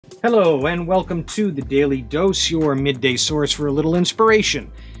Hello, and welcome to the Daily Dose, your midday source for a little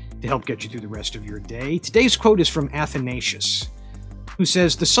inspiration to help get you through the rest of your day. Today's quote is from Athanasius, who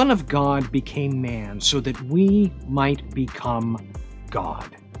says, "The Son of God became man so that we might become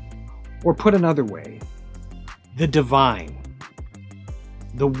God." Or put another way, the divine,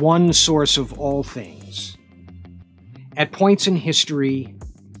 the one source of all things, at points in history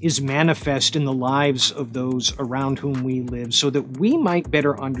is manifest in the lives of those around whom we live so that we might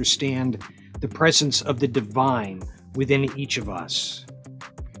better understand the presence of the divine within each of us.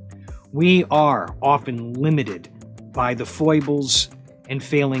 We are often limited by the foibles and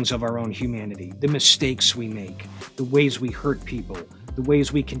failings of our own humanity, the mistakes we make, the ways we hurt people, the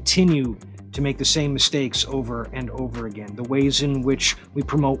ways we continue to make the same mistakes over and over again, the ways in which we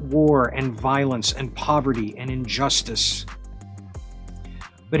promote war and violence and poverty and injustice.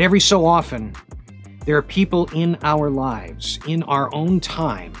 But every so often, there are people in our lives, in our own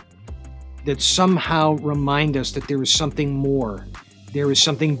time, that somehow remind us that there is something more, there is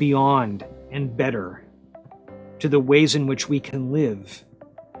something beyond and better to the ways in which we can live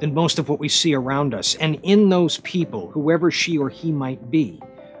than most of what we see around us. And in those people, whoever she or he might be,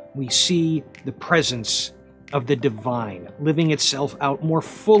 we see the presence of the divine living itself out more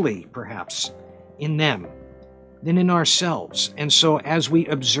fully, perhaps, in them than in ourselves. And so as we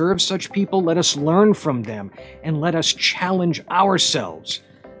observe such people, let us learn from them and let us challenge ourselves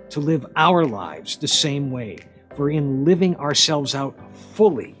to live our lives the same way. For in living ourselves out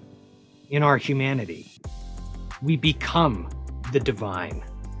fully in our humanity, we become the divine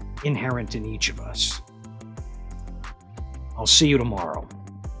inherent in each of us. I'll see you tomorrow.